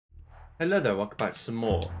Hello there, welcome back to some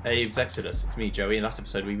more Abe's Exoddus. It's me, Joey. In last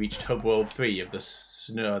episode we reached Oddworld 3 of the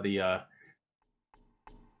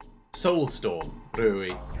Soulstorm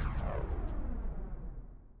Brewery.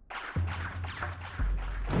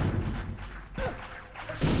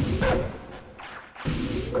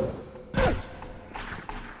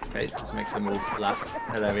 Okay, this makes them all laugh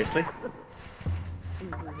hilariously.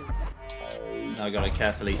 Now I gotta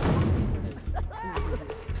carefully...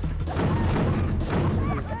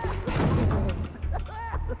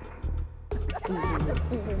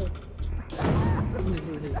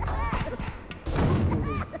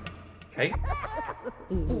 Okay.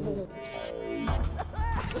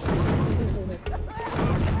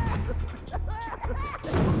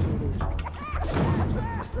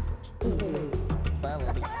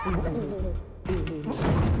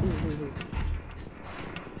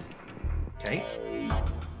 Okay.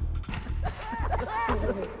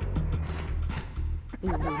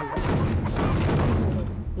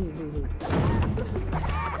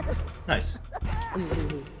 Nice.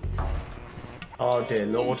 Oh dear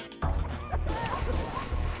Lord.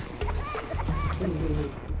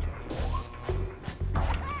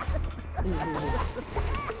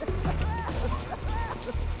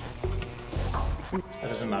 That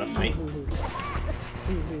doesn't matter for me.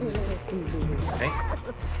 Okay.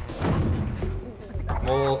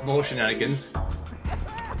 More shenanigans.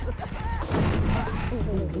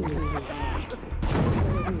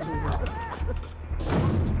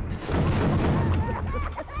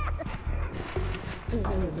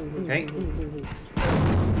 Okay.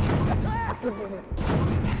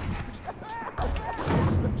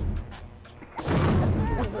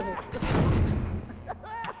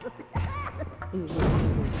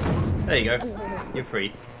 There you go. You're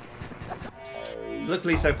free.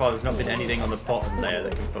 Luckily so far there's not been anything on the bottom layer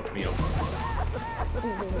that can fuck me up.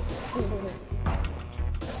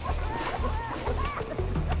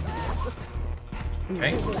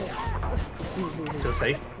 Okay. Still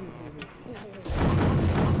safe.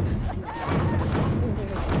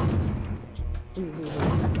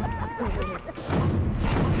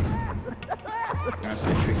 That's a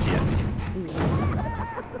bit trickier.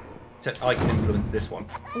 Except I can influence this one.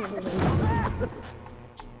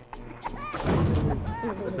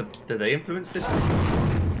 Did they influence this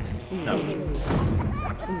one? No.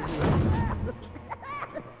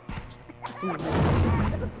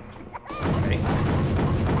 Okay.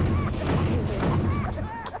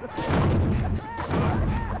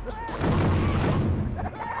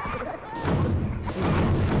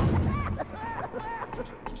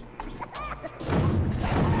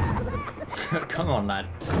 Come on, lad.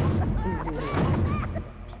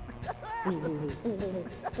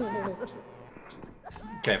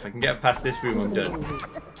 Okay, if I can get past this room, I'm done.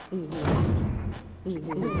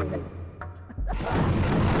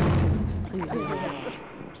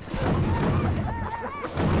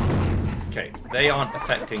 Okay, they aren't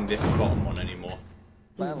affecting this bottom one anymore.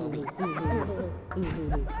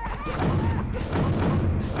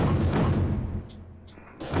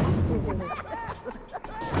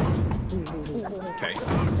 Okay.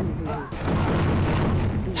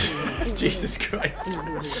 Jesus Christ.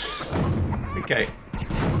 Okay.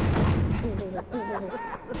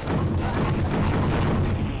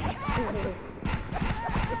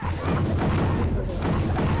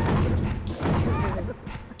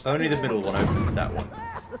 Only the middle one opens that one.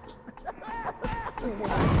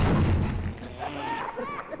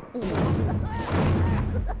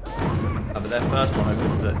 Oh, but their first one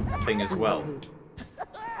opens the thing as well.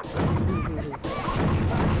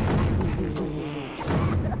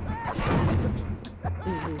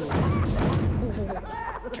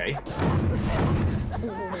 Okay.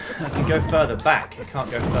 I can go further back, I can't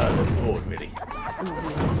go further forward really.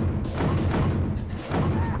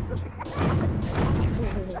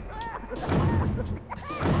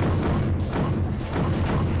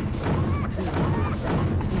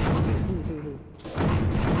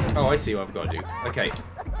 Oh, I see what I've got to do. Okay.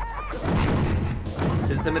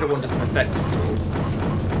 Since the middle one doesn't affect it at all,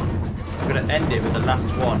 I'm going to end it with the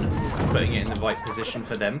last one, putting it in the right position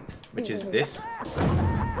for them, which is this.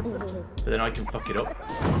 But then I can fuck it up.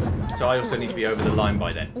 So I also need to be over the line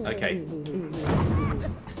by then. Okay.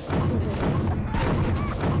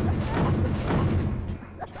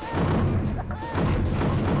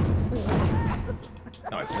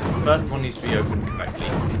 Alright, so the first one needs to be opened correctly.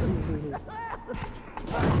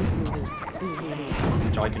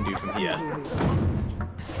 Which I can do from here.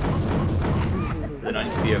 But then I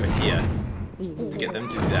need to be over here to get them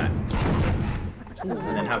to do that. And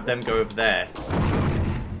then have them go over there.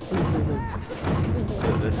 So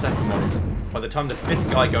that the second one is by the time the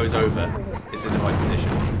 5th guy goes over, it's in the right position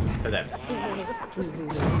for them.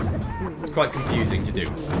 It's quite confusing to do,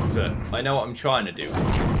 but I know what I'm trying to do.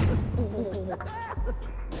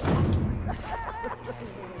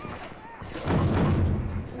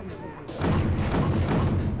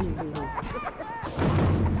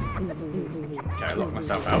 Okay, I locked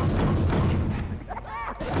myself out.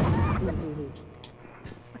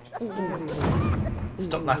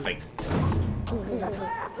 Stop laughing.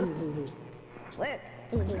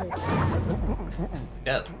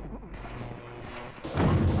 No.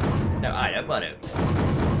 No, I don't want to.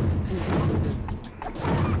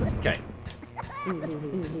 Okay.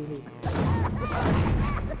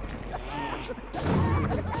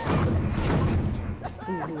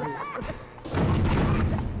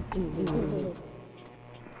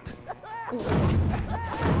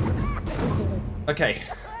 Okay.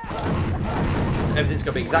 So everything's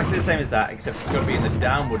got to be exactly the same as that, except it's got to be in the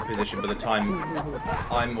downward position by the time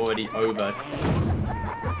I'm already over,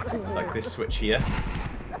 like this switch here.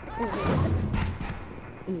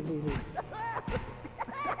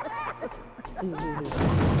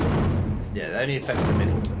 Yeah, that only affects the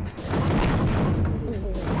middle.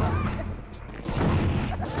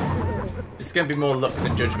 It's going to be more luck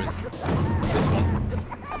than judgment, this one.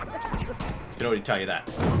 I can already tell you that.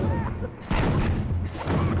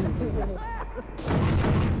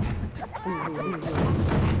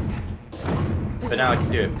 But now I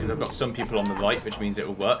can do it because I've got some people on the right, which means it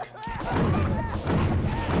will work.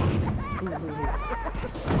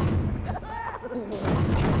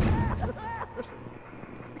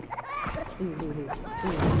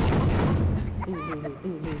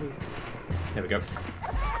 There we go.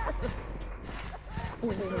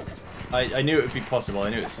 I knew it would be possible. I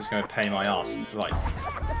knew it was just going to pay my arse. Right.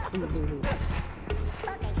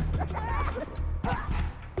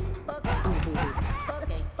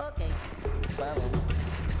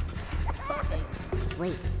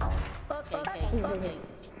 Wait.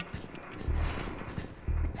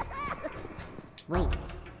 Wait.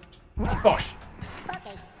 Bosh!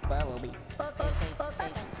 Okay.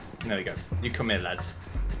 There we go. You come here, lads.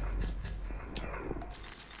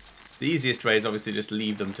 The easiest way is obviously just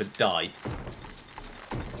leave them to die.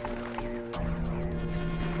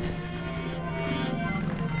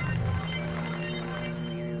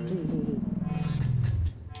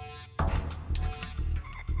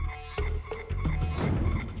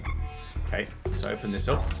 Okay, so open this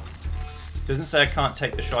up. Doesn't say I can't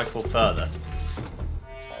take the Shrike further.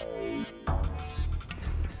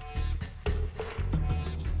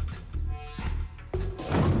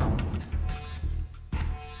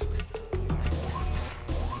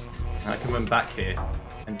 I can run back here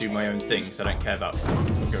and do my own things. I don't care about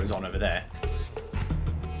what goes on over there.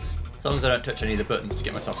 As long as I don't touch any of the buttons to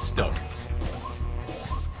get myself stuck.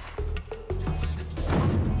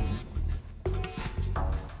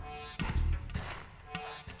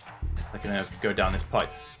 I can go down this pipe.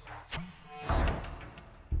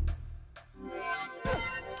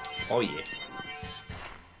 Oh yeah.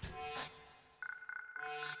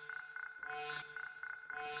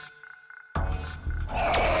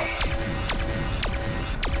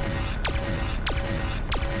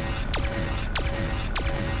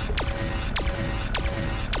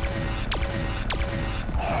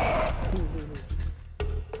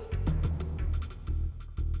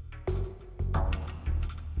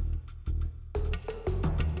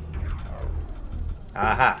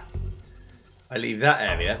 Aha! I leave that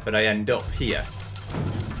area, but I end up here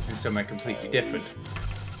in somewhere completely different.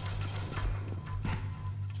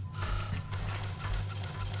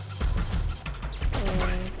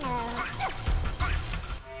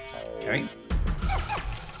 Okay.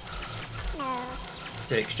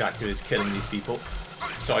 The extractor is killing these people.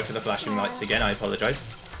 Sorry for the flashing lights again, I apologise.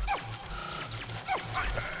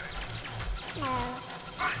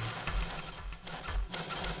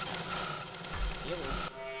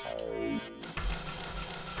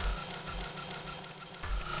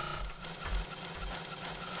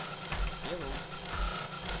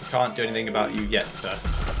 Can't do anything about you yet, sir.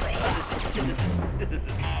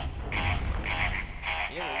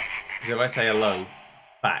 Because if I say hello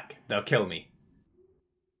back, they'll kill me.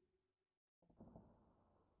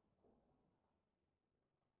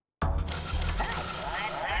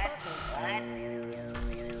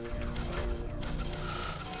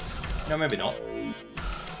 No, maybe not.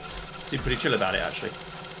 Seem pretty chill about it, actually.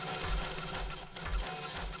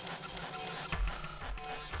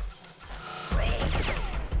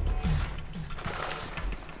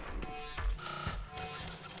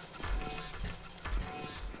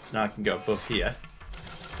 So now I can go above here.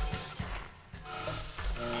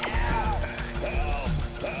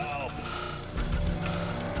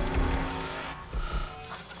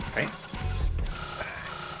 Okay.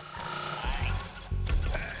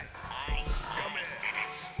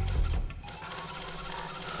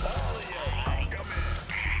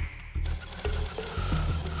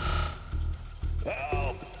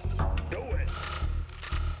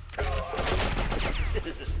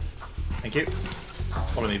 Thank you.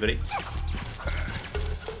 Follow me, buddy.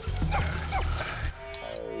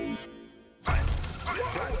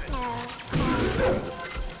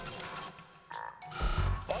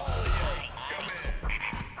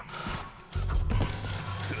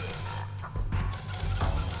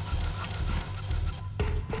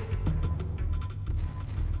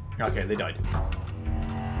 Okay, they died.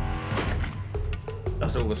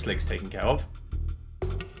 That's all the sligs taken care of.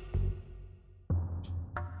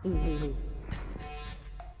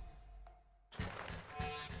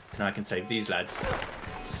 Now I can save these lads.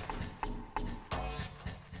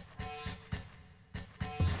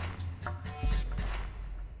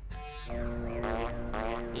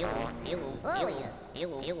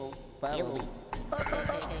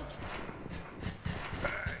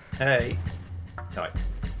 Hey. Alright.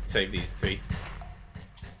 Save these 3.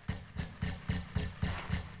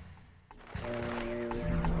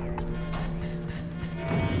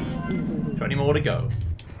 Got any more to go?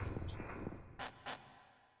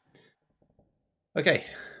 Okay.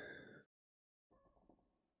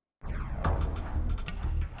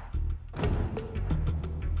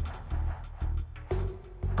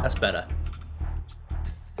 That's better.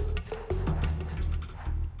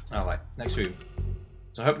 Alright, next room.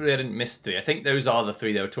 So hopefully I didn't miss 3. I think those are the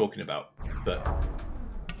 3 they were talking about. But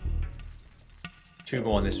 2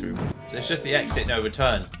 more in this room. It's just the exit, no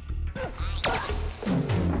return.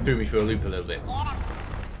 Threw me for a loop a little bit.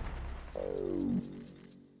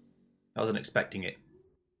 I wasn't expecting it.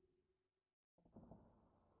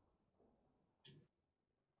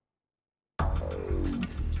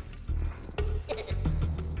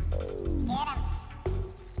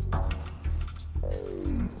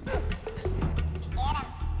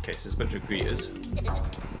 Okay, so there's a bunch of greeters.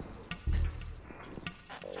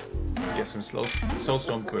 Get some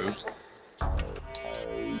Soulstorm brew,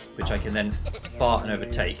 which I can then fart and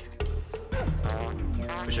overtake.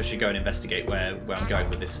 Which I should go and investigate where I'm going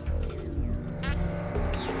with this.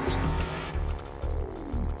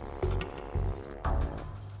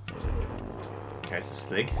 Okay, it's a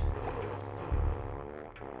slig.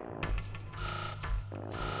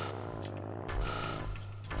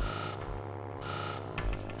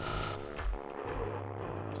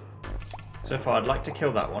 So far, I'd like to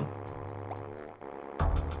kill that one.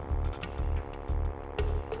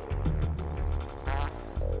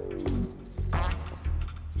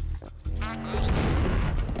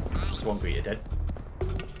 There's one greeter dead.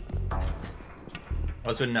 I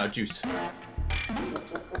was running out of juice.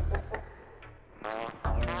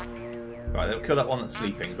 Right, they'll kill that one that's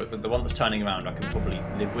sleeping, but the one that's turning around I can probably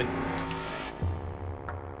live with.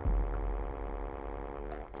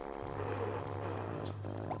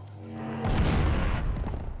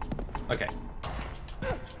 Okay.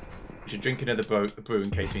 We should drink another brew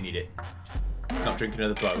in case we need it. Not drink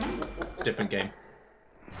another bow. It's a different game.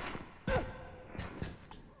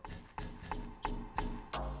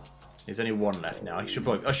 There's only 1 left now. I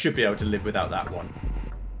should be able to live without that one.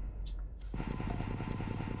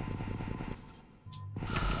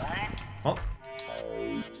 Oh.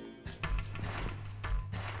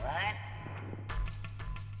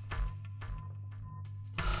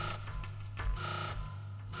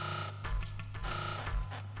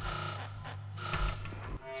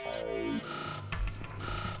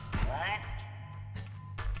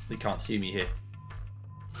 They can't see me here.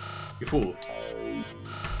 You fool.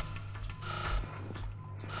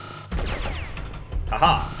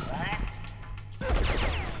 Haha!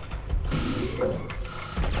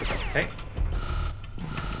 Okay.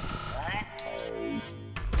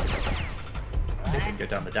 They can go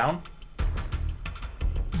down the down.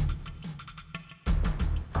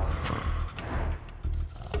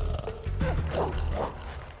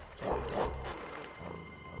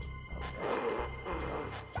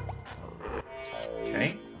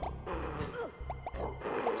 Okay.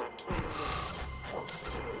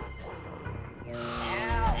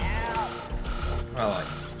 Alright.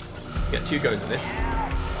 Get 2 goes at this.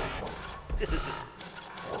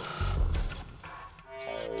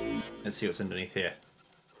 Let's see what's underneath here.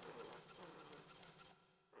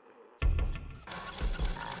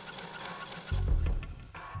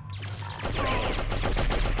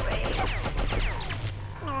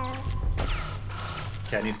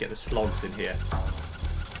 Okay, I need to get the slogs in here.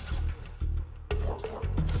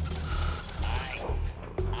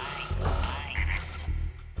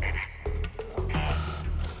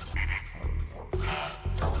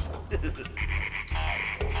 Okay.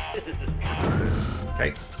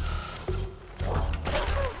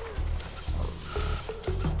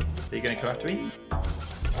 Are you going to come after me?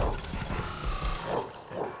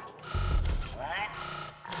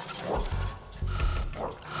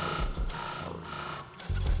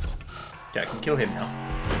 Okay, I can kill him now.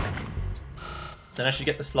 Then I should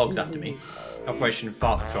get the slogs after me. Operation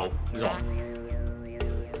Fart Patrol is on.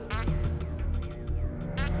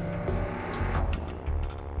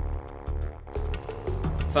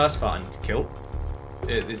 First fart I need to kill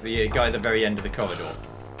is the guy at the very end of the corridor.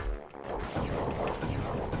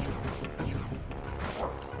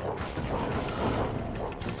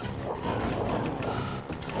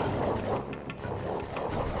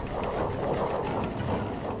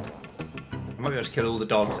 I might be able to kill all the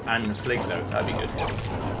dogs and the slig though, that'd be good.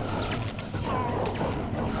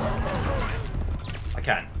 I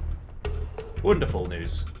can. Wonderful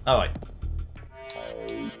news. Alright.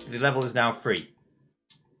 The level is now free.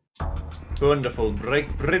 Wonderful,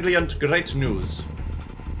 brilliant, great news.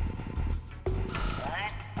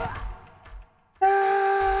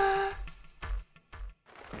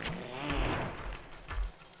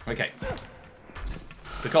 Okay.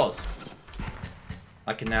 Because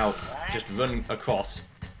I can now just run across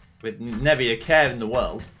with never a care in the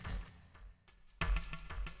world.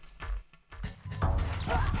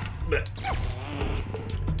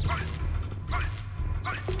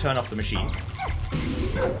 Turn off the machine.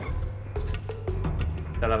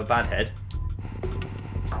 They'll have a bad head.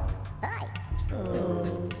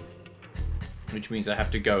 Which means I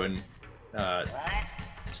have to go and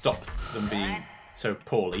stop them being so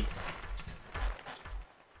poorly.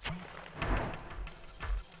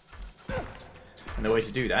 And the way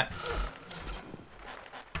to do that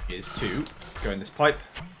is to go in this pipe,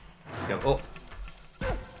 go up,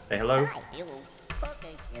 say hello.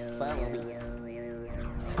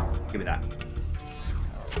 Give me that.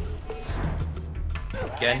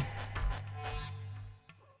 Again.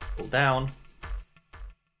 Pull down.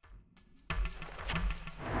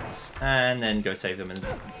 And then go save them and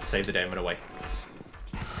save the day and run away.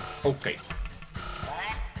 Okay.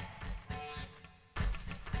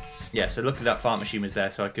 Yeah, so luckily that fart machine was there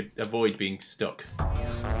so I could avoid being stuck.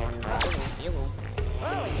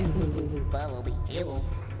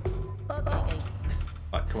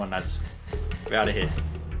 Right, come on lads. We're out of here.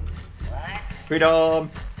 Freedom!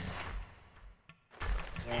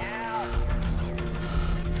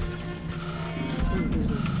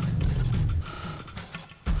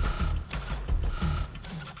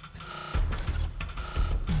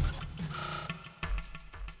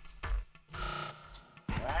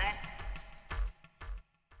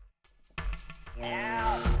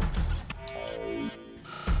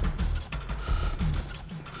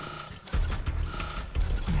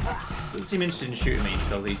 Doesn't seem interested in shooting me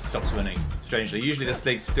until he stops running. Strangely, usually the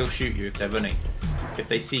sligs still shoot you if they're running. If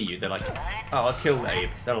they see you, they're like, oh, I'll kill Abe.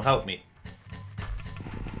 That'll help me.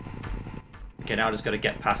 Okay, now I just got to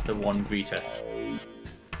get past the one greeter.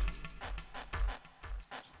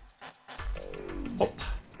 Hop.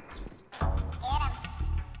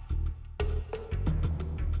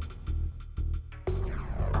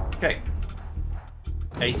 Okay.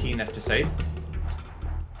 18 left to save.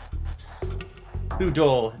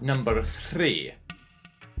 Door number 3.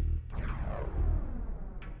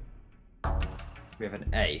 We have an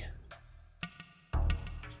A.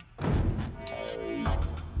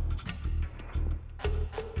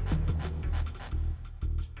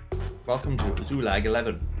 Welcome to Zulag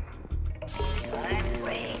 11.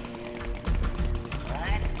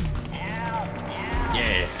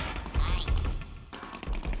 Yes.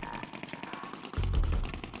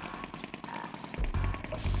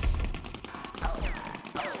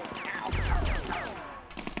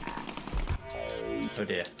 Oh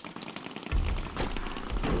dear.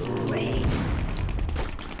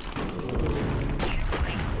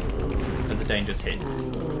 That's a dangerous hit.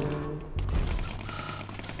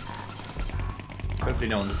 Hopefully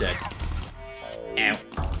no one's dead. Ow.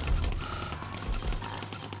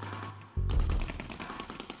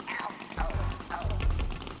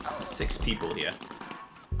 There's 6 people here.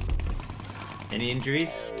 Any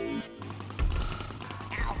injuries?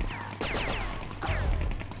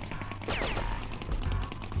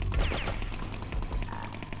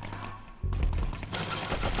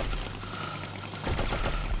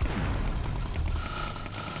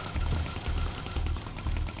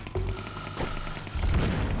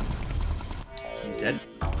 Dead.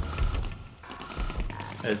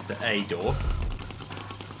 There's the A door.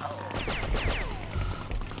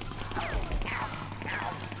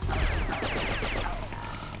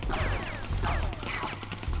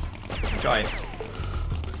 Try it.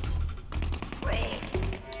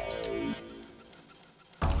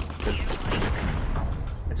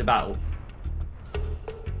 to battle.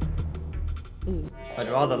 I'd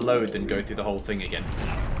rather load than go through the whole thing again.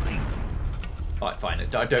 Alright, fine.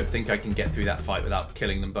 I don't think I can get through that fight without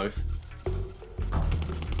killing them both.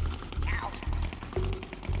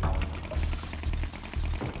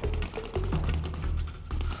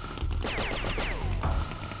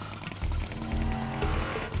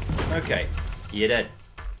 Okay, you're dead.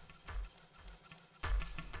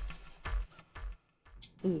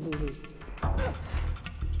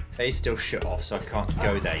 A's still shut off, so I can't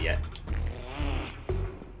go there yet.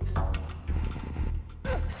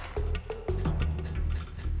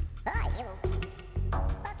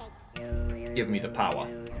 Give me the power.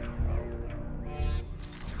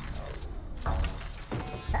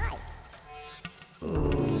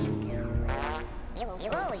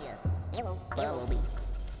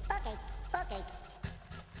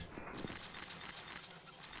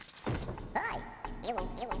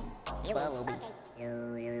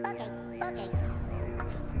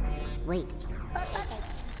 Wait.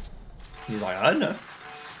 He's like, I don't know.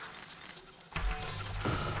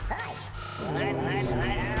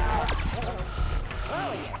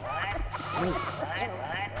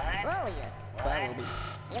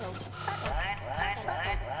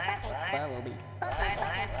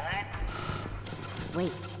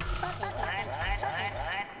 Wait.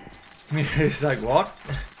 He's like, what?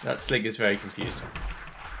 That Slig is very confused.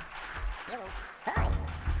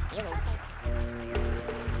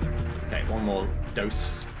 Okay, one more dose.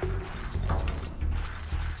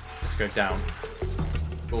 Let's go down.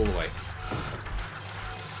 All the way.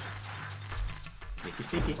 Sneaky,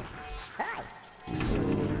 sneaky.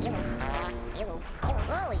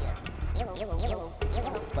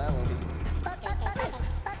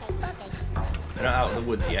 They're not out of the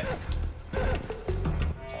woods yet.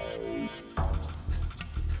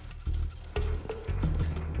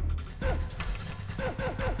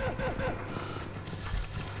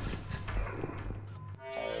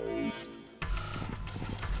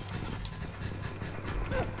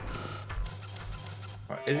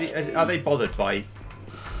 Right, are they bothered by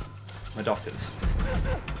Mudokons?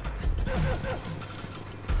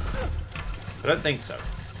 I don't think so.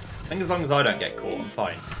 I think as long as I don't get caught, I'm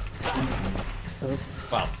fine.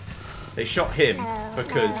 Well, they shot him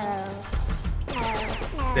because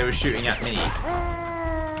they were shooting at me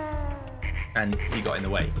and he got in the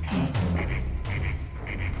way.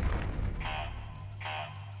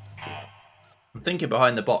 I'm thinking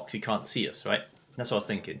behind the box he can't see us, right? That's what I was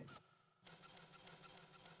thinking.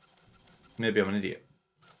 Maybe I'm an idiot.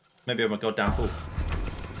 Maybe I'm a goddamn fool.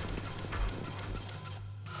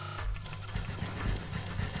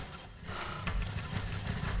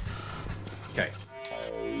 Okay.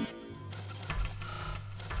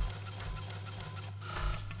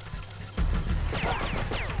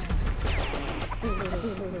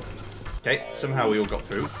 Okay, somehow we all got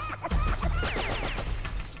through.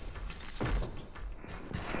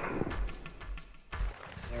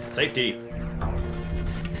 Safety!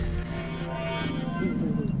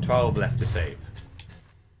 12 left to save.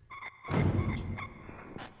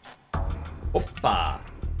 Hoppa!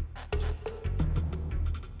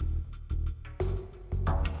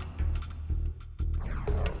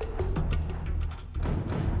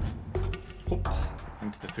 Hop.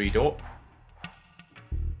 Into the 3 door.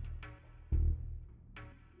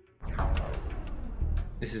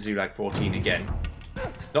 This is Zulag 14 again.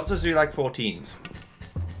 Lots of Zulag 14s.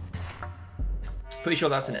 Pretty sure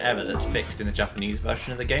that's an error that's fixed in the Japanese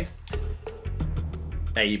version of the game.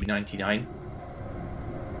 AUB99.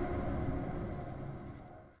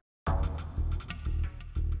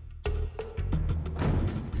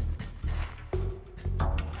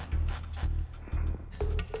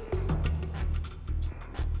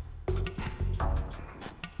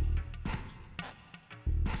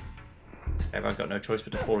 Have I got no choice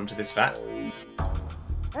but to fall into this vat?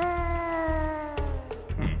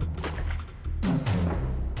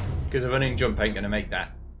 Because a running jump ain't going to make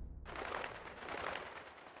that.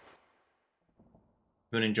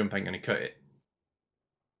 Running jump ain't going to cut it.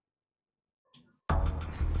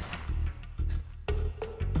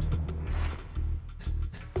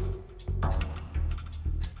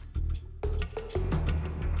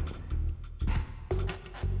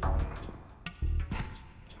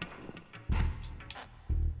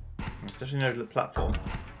 There's definitely no platform.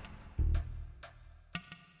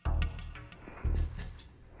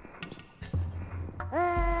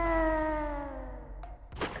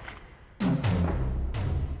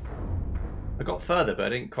 I got further, but I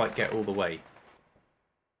didn't quite get all the way.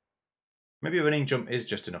 Maybe a running jump is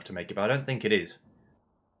just enough to make it, but I don't think it is.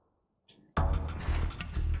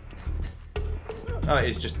 Oh, it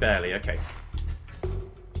is just barely, okay.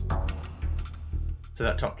 So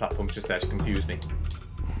that top platform's just there to confuse me.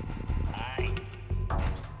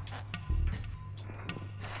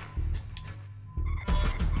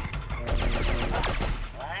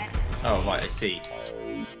 Oh, right, I see.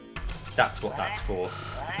 That's what that's for.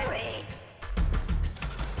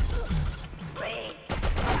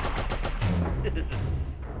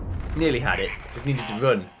 Nearly had it. Just needed to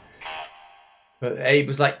run. But Abe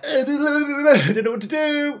was like, I don't know what to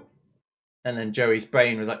do. And then Joey's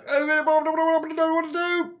brain was like, I don't know what to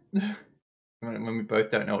do. When we both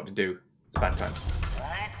don't know what to do, it's bad times.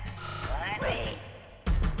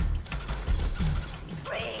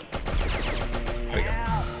 There we go.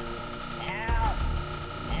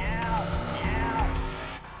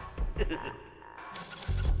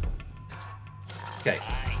 Okay.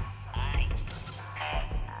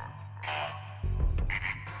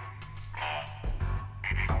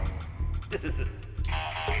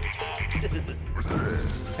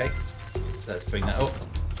 Okay, let's bring that up,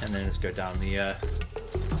 and then let's go down the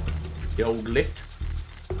old lift.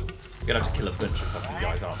 We're gonna have to kill a bunch of fucking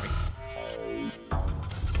guys, aren't we?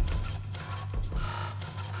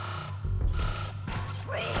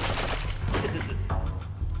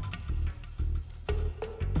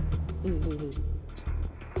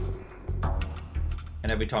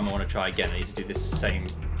 And every time I want to try again, I need to do this same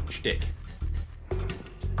shtick.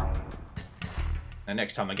 And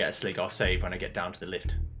next time I get a slig, I'll save when I get down to the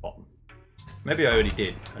lift bottom. Maybe I already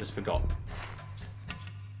did, I just forgot.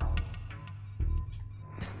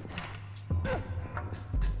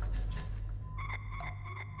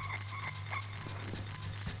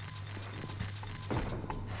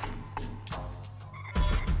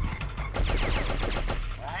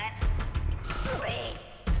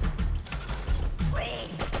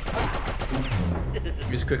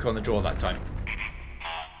 He was quicker on the draw that time.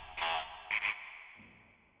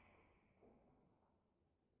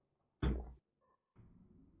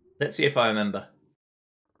 Let's see if I remember.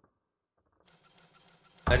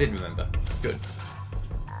 I did remember. Good.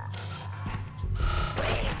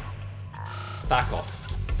 Back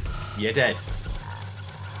off. You're dead.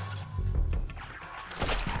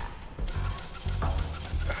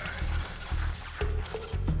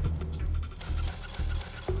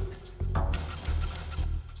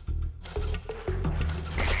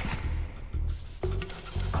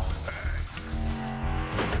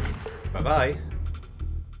 Bye-bye.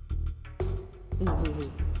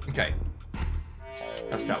 Okay.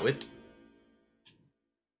 Let's start with.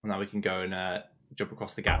 And now we can go and jump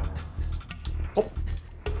across the gap. Hop.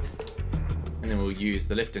 And then we'll use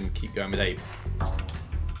the lift and keep going with Abe.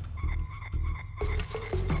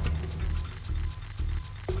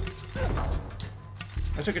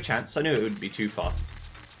 I took a chance. I knew it wouldn't be too far.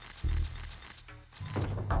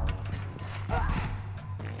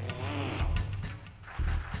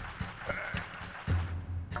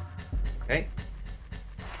 Okay.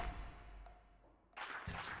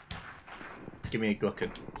 Give me a Glukkon.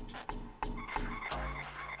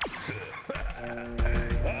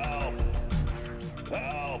 Help!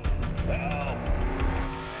 Help! Help!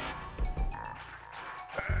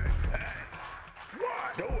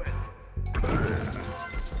 What? Do it!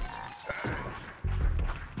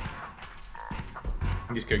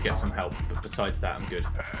 I'm just gonna get some help, but besides that, I'm good.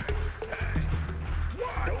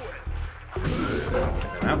 Do it!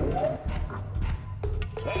 Get them out.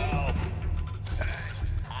 Help!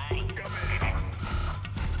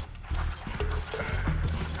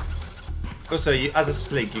 Also, as a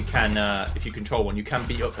slig, you can, if you control one, you can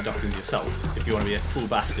beat up Mudokons yourself if you want to be a cruel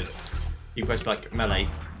bastard. You press like melee,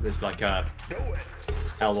 there's like a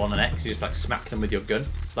L1 and X, you just like smack them with your gun,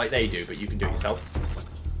 like they do, but you can do it yourself.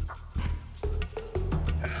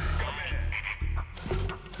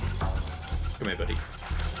 Come here, buddy.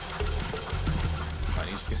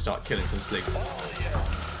 Right, you can start killing some sligs.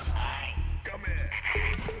 Come here!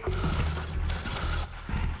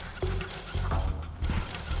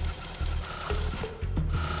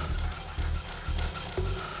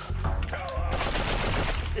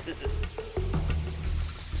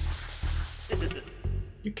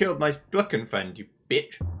 You killed my Glukkon friend, you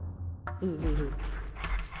bitch.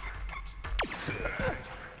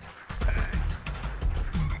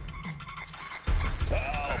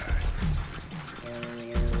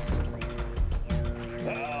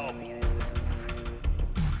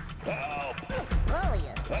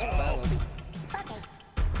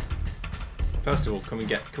 First of all, come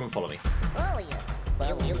and follow me.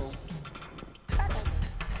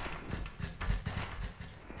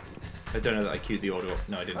 I don't know that I queued the order up.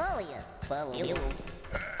 No, I didn't.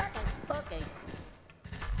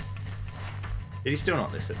 Did he still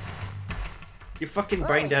not listen? You fucking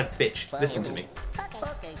brain dead bitch. Listen to me.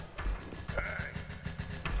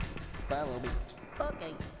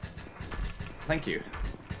 thank you.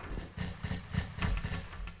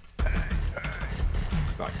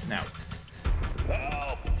 Right, now.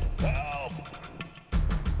 Help! Help!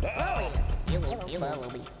 Help! You follow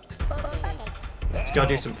me. Just gotta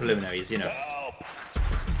do some preliminaries, you know. Help!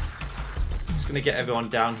 Just gonna get everyone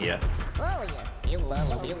down here. Oh yeah, you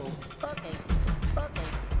follow me. Okay.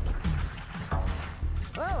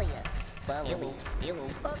 Oh yeah, follow me.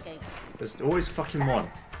 Okay. There's always fucking one.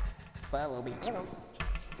 Follow me.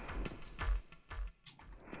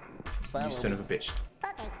 You son of a bitch.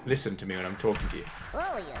 Listen to me when I'm talking to you.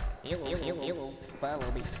 Oh yeah, you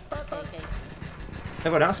follow me. Okay.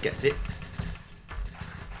 Everyone else gets it.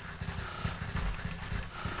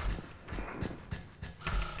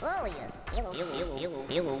 Oh yeah,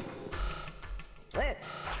 you.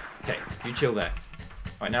 Okay, you chill there.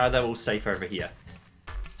 Right, now they're all safe over here.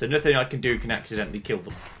 So nothing I can do can accidentally kill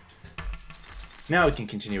them. Now we can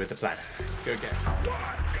continue with the plan. Go again. Do it!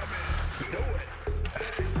 Do it!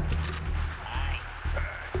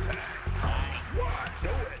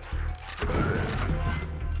 Come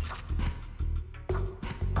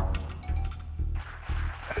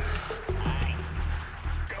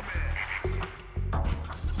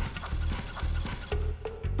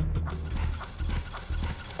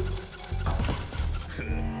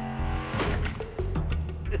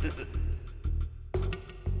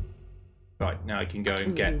Right, now I can go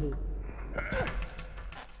and get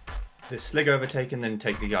this slig overtaken, then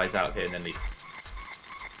take the guys out here and then leave.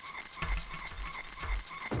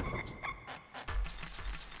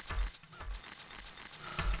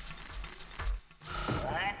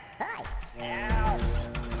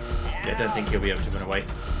 Yeah, I don't think he'll be able to run away.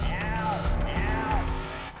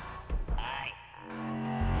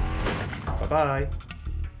 Bye-bye.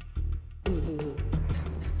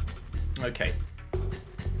 Okay.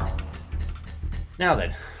 Now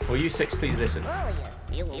then, will you six please listen? Oh yeah,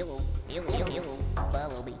 you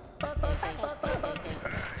follow me. Bop, bop,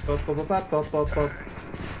 bop, bop, bop, bop.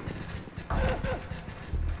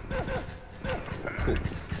 Cool.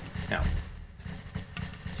 Now,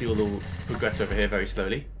 so you'll all progress over here very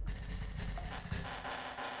slowly.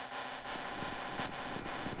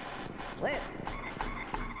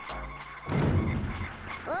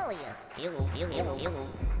 Oh yeah, you.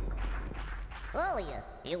 Oh yeah,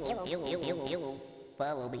 you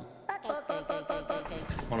follow me.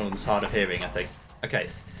 One of them's hard of hearing, I think. Okay,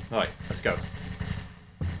 right, let's go.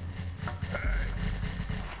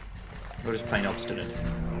 We're just plain obstinate.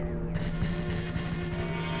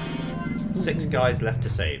 6 guys left to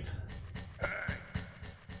save.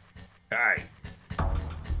 Hey!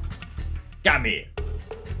 Come here!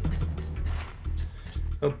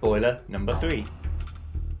 Oh, boiler number 3.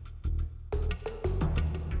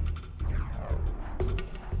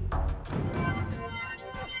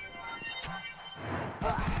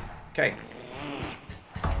 Okay.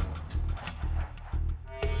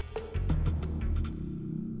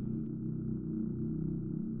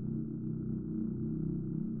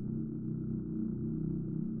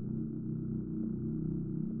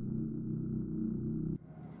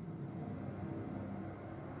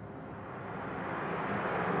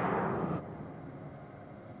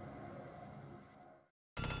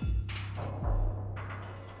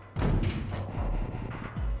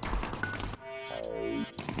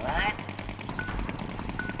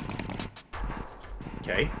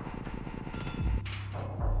 Okay.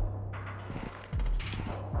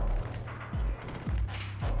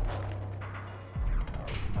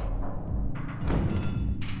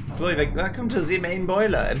 Welcome to the main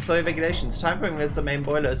boiler. Employee regulations. Tampering with the main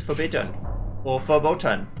boiler is forbidden. Or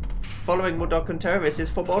verboten. Following Mudokon terrorists is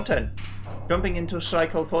verboten. Jumping into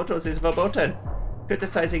cycle portals is verboten.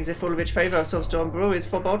 Criticizing the full-rich favor of Soulstone Brew is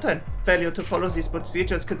verboten. Failure to follow these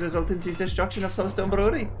procedures could result in the destruction of Soulstone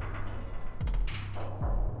Brewery.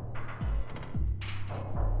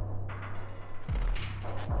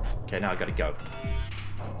 Okay, now I gotta go.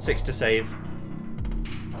 6 to save.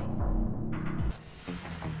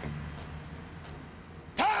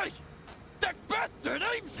 Hey! That bastard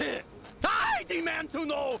aims here! I demand to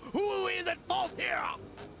know who is at fault here!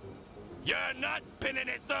 You're not pinning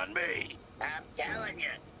this on me! I'm telling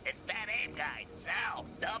you, it's that aim guy. Sal,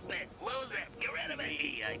 dump it, lose it, get rid of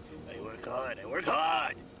me. I work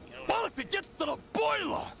hard. What if it gets to the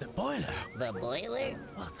boiler? The boiler? The boiler?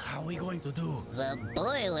 What are we going to do? The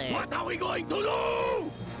boiler. What are we going to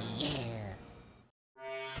do? Yeah.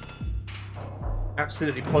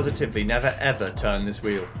 Absolutely positively never ever turn this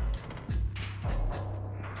wheel.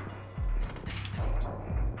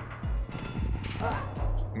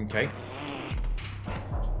 Okay.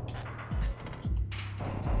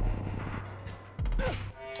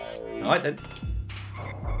 Alright then.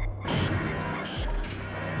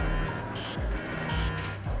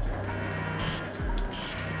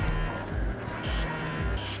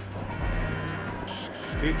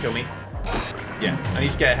 Will you kill me? Yeah, I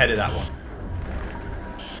need to get ahead of that one.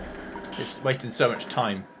 It's wasting so much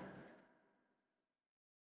time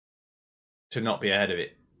to not be ahead of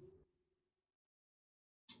it.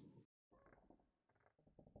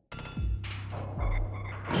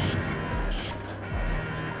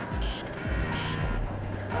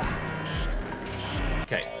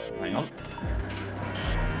 Okay, hang on.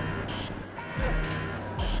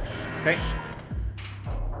 Okay.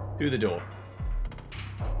 Through the door.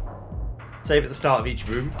 Save at the start of each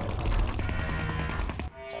room.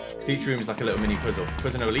 Because each room is like a little mini puzzle.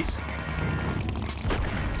 Prisoner release.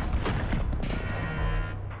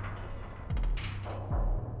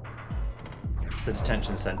 The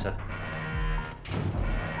detention center.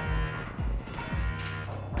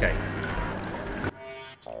 Okay.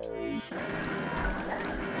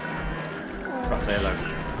 Can't say hello.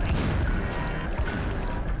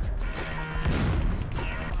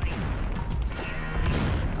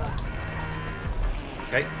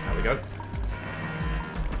 Okay, there we go.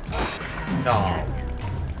 Oh.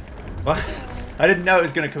 What? I didn't know it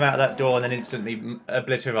was going to come out of that door and then instantly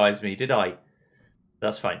obliterize me, did I?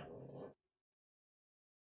 That's fine.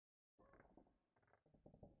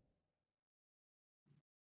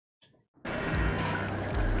 But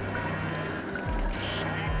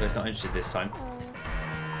it's not interested this time.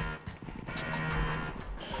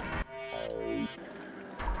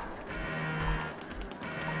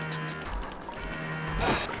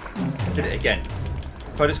 Did it again.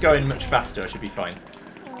 If I just go in much faster, I should be fine.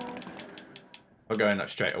 Or go in like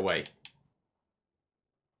straight away.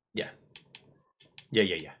 Yeah. Yeah.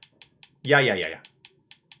 Yeah.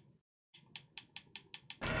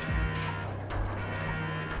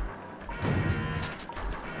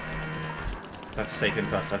 I have to save him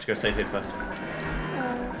first. I have to go save him first.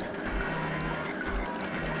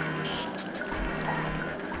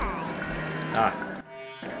 Ah.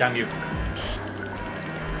 Damn you.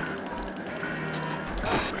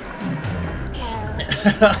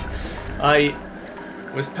 I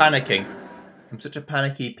was panicking. I'm such a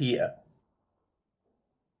panicky Peter.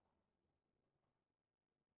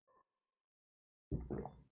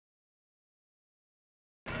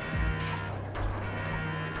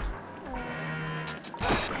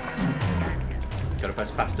 Gotta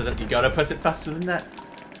press faster than you gotta press it faster than that.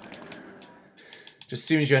 Just as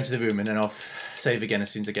soon as you enter the room, and then I'll save again as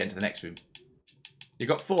soon as I get into the next room. You've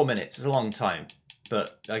got 4 minutes. It's a long time,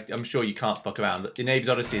 but I'm sure you can't fuck around. In Abe's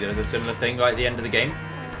Odyssey, there was a similar thing right at the end of the game,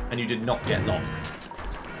 and you did not get long.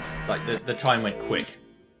 Like the time went quick.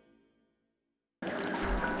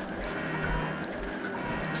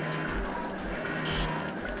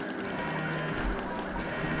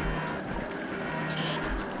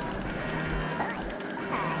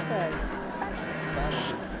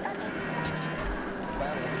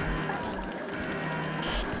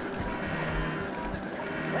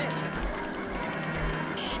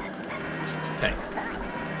 Okay.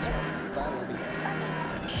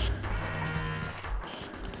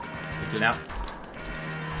 Quickly now.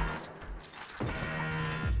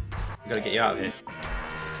 We've got to get you out of here.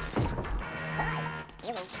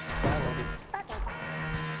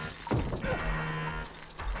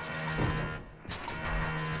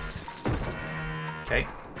 Okay.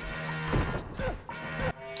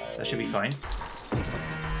 That should be fine.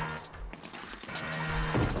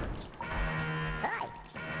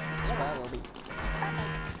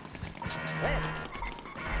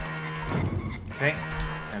 Okay,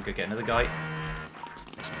 now I'm gonna get another guy.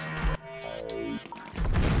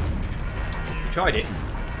 You tried it.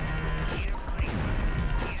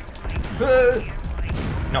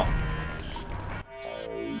 No.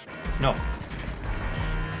 No.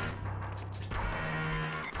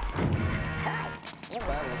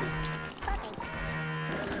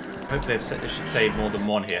 Hopefully it should save more than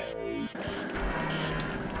one here.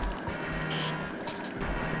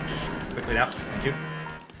 Quickly now, thank you.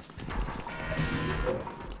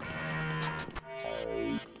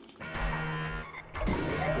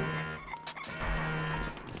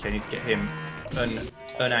 Okay, I need to get him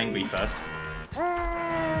unangry first.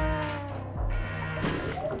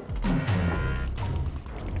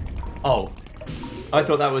 Oh, I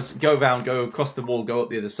thought that was go around, go across the wall, go up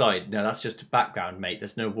the other side. No, that's just background, mate.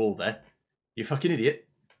 There's no wall there. You fucking idiot.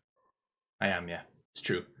 I am, yeah. It's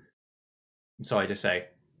true. I'm sorry to say.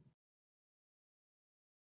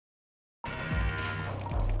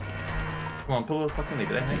 Come on, pull the fucking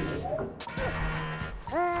lever then, mate.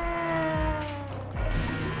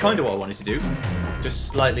 Kind of what I wanted to do, just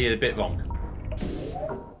slightly a bit wrong.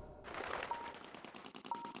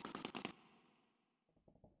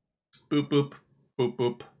 Boop boop boop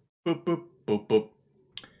boop boop boop boop boop.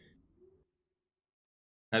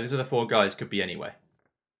 Now, these other 4 guys could be anywhere.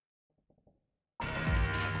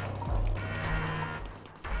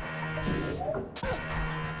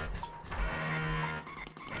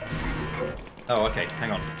 Oh, okay.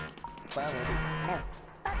 Hang on.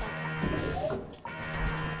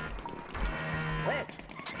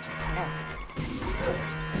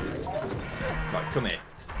 Right, come here.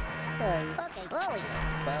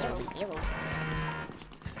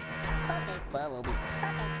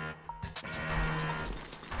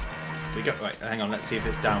 We go. Right, hang on. Let's see if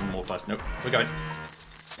it's down more fast. Nope, we're going.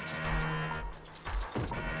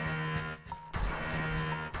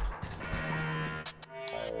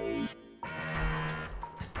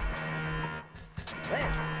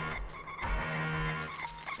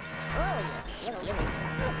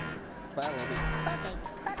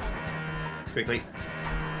 Quickly.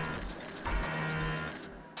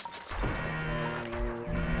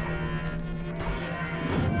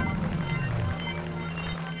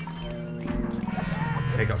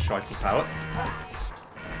 Okay, got Shrike power.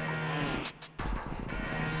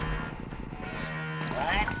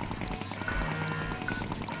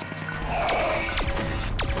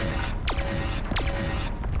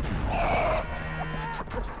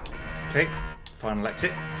 Okay, final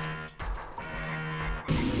exit.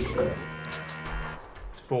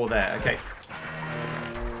 It's 4 there, okay.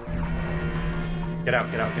 Get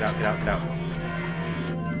out, get out, get out, get out, get out.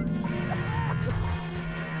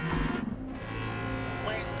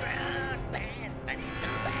 Where's ground pants? I need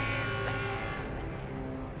some pants.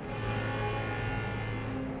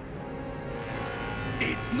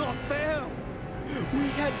 It's not fair. We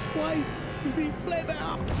had twice the flavor.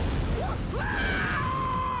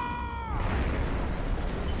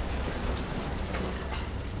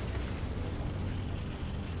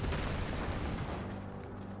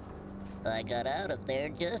 I got out of there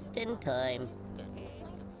just in time.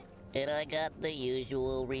 And I got the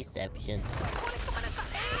usual reception.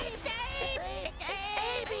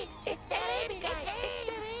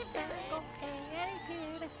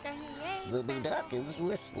 The Mudokons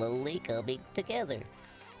were slowly coming together.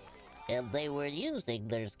 And they were using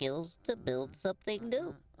their skills to build something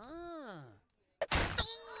new.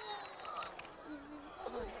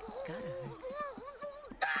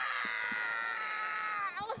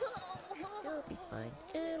 It'll be fine.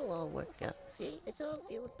 It'll all work out. See, it's all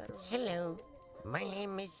feeling better. Hello, my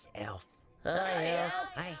name is Elf. Hi, Elf.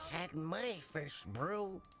 I had my first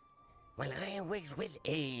brew when I was with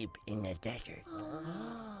Abe in the desert.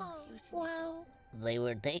 Oh, wow. They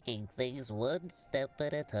were taking things one step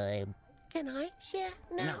at a time. Can I share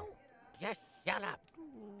now? No, just shut up.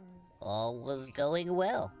 All was going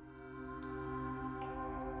well.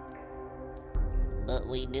 But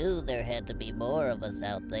we knew there had to be more of us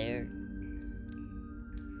out there.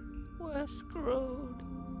 We're screwed.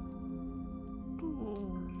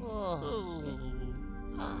 Oh,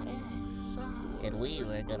 that sucks. And we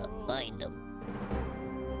were gonna find them.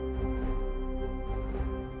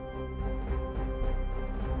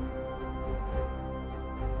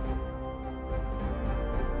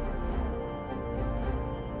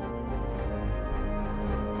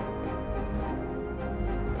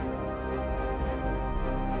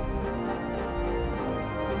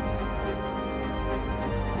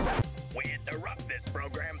 We interrupt this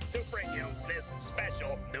program to bring you this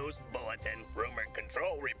special news bulletin. Rumor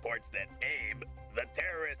Control reports that Abe, the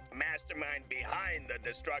terrorist mastermind behind the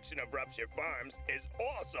destruction of Rupture Farms, is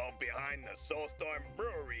also behind the Soulstorm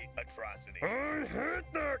Brewery atrocity. I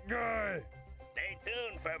hate that guy. Stay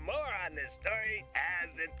tuned for more on this story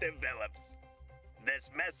as it develops.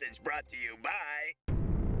 This message brought to you by...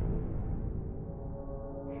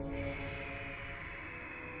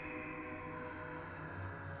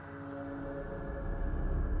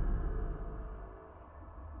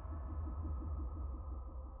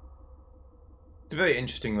 It's a very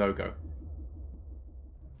interesting logo.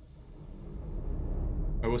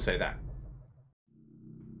 I will say that.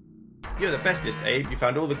 You're the bestest, Abe. You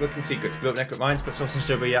found all the Glukkon secrets, blew up Necrot mines, put Source and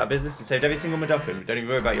Strawberry out of business, and saved every single Mudokon. Don't even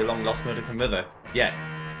worry about your long-lost Mudokon mother. Yet.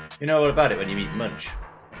 You know all about it when you meet Munch.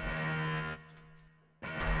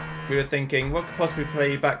 We were thinking, what could possibly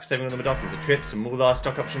pay you back for saving all the Mudokons? A trip, some Moolah,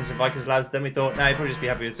 stock options, and Vickers Labs. Then we thought, nah, you'd probably just be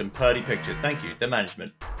happy with some purdy pictures. Thank you, the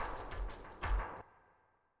management.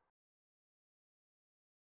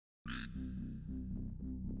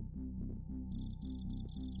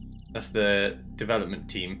 That's the development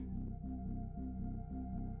team.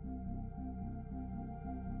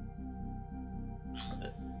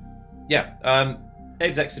 Yeah,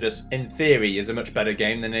 Abe's Exoddus, in theory, is a much better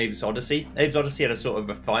game than Abe's Odyssey. Abe's Odyssey had a sort of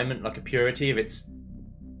refinement, like a purity of its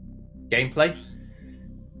gameplay.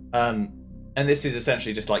 And this is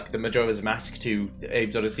essentially just like the Majora's Mask to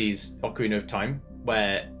Abe's Odyssey's Ocarina of Time,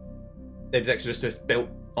 where Abe's Exoddus just built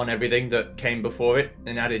on everything that came before it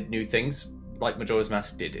and added new things, like Majora's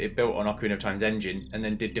Mask did. It built on Ocarina of Time's engine and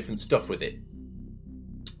then did different stuff with it.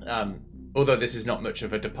 Although this is not much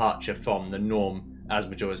of a departure from the norm as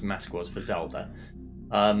Majora's Mask was for Zelda.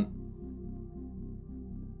 But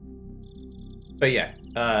yeah,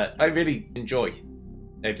 I really enjoy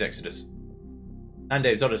Abe's Exoddus. And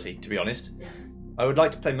Abe's Odyssey, to be honest. I would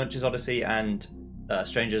like to play Munch's Odyssey and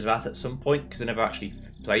Stranger's Wrath at some point, because I never actually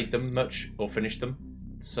played them much or finished them.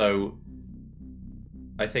 So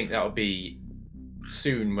I think that will be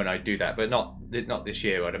soon when I do that, but not this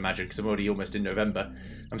year, I'd imagine, because I'm already almost in November.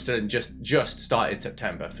 I'm still in just started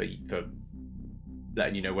September for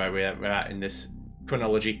letting you know where we're at in this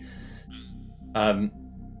chronology.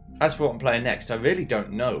 As for what I'm playing next, I really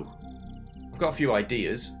don't know. I've got a few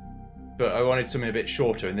ideas, but I wanted something a bit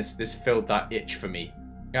shorter, and this filled that itch for me.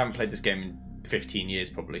 I haven't played this game in 15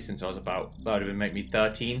 years, probably, since I was about, that would have make me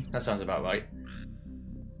 13. That sounds about right.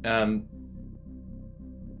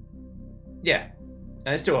 Yeah,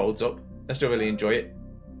 and it still holds up. I still really enjoy it.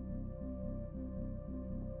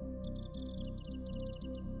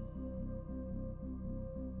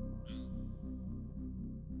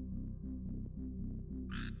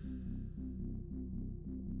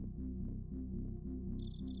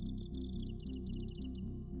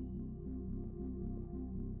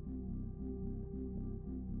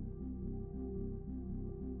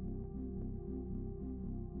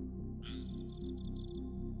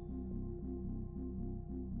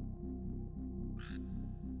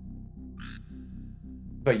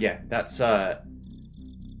 But yeah, that's how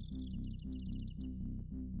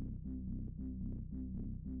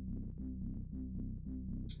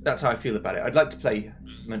I feel about it. I'd like to play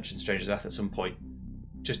Munch and Stranger's Wrath at some point,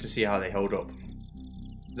 just to see how they hold up.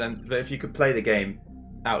 But if you could play the game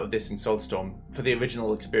out of this and Soulstorm, for the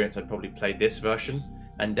original experience, I'd probably play this version,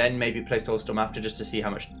 and then maybe play Soulstorm after, just to see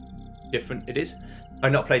how much different it is.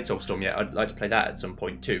 I've not played Soulstorm yet. I'd like to play that at some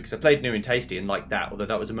point too, because I played New and Tasty and liked that, although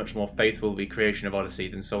that was a much more faithful recreation of Odyssey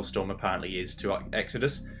than Soulstorm apparently is to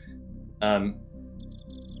Exoddus.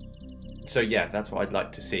 So yeah, that's what I'd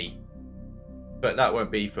like to see. But that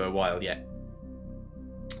won't be for a while yet.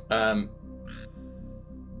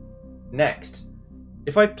 Next,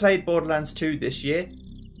 if I played Borderlands 2 this year,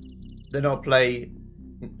 then I'll play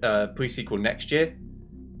pre-sequel next year.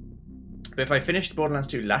 But if I finished Borderlands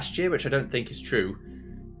 2 last year, which I don't think is true,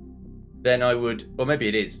 then I would, or maybe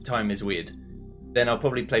it is, time is weird, then I'll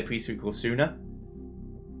probably play pre-sequel sooner.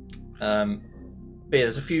 But yeah,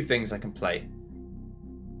 there's a few things I can play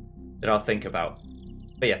that I'll think about.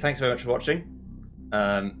 But yeah, thanks very much for watching.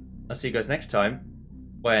 I'll see you guys next time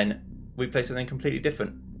when we play something completely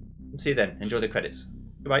different. See you then. Enjoy the credits.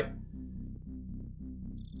 Goodbye.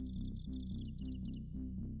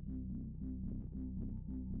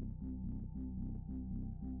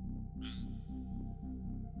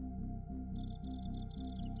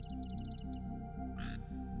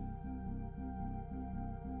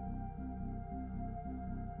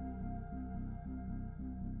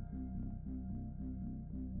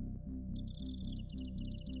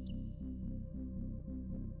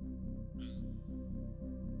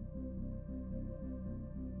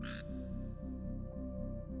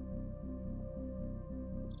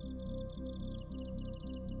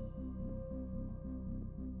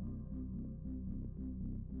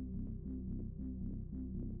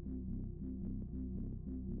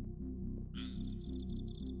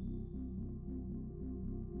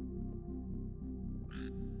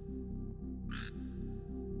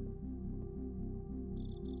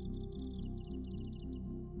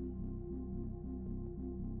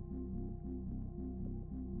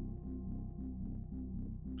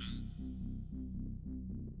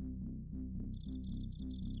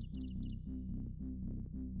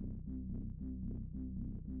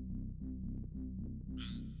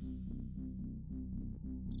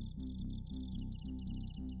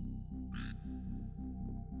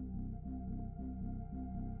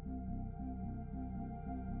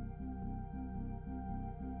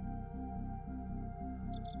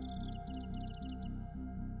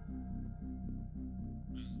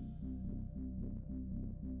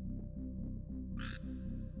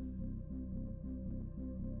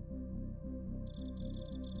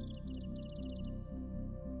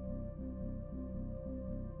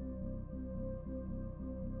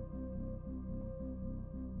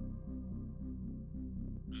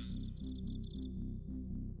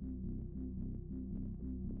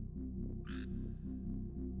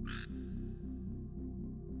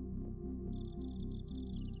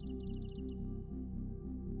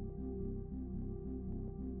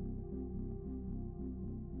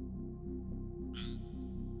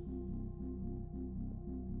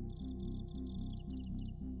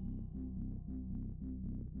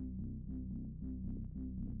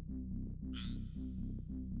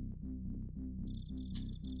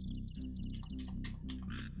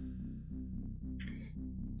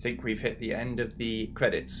 think we've hit the end of the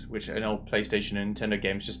credits, which in old PlayStation and Nintendo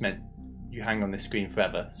games just meant you hang on this screen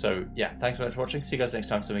forever. So yeah, thanks so much for watching. See you guys next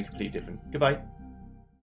time, something completely different. Goodbye.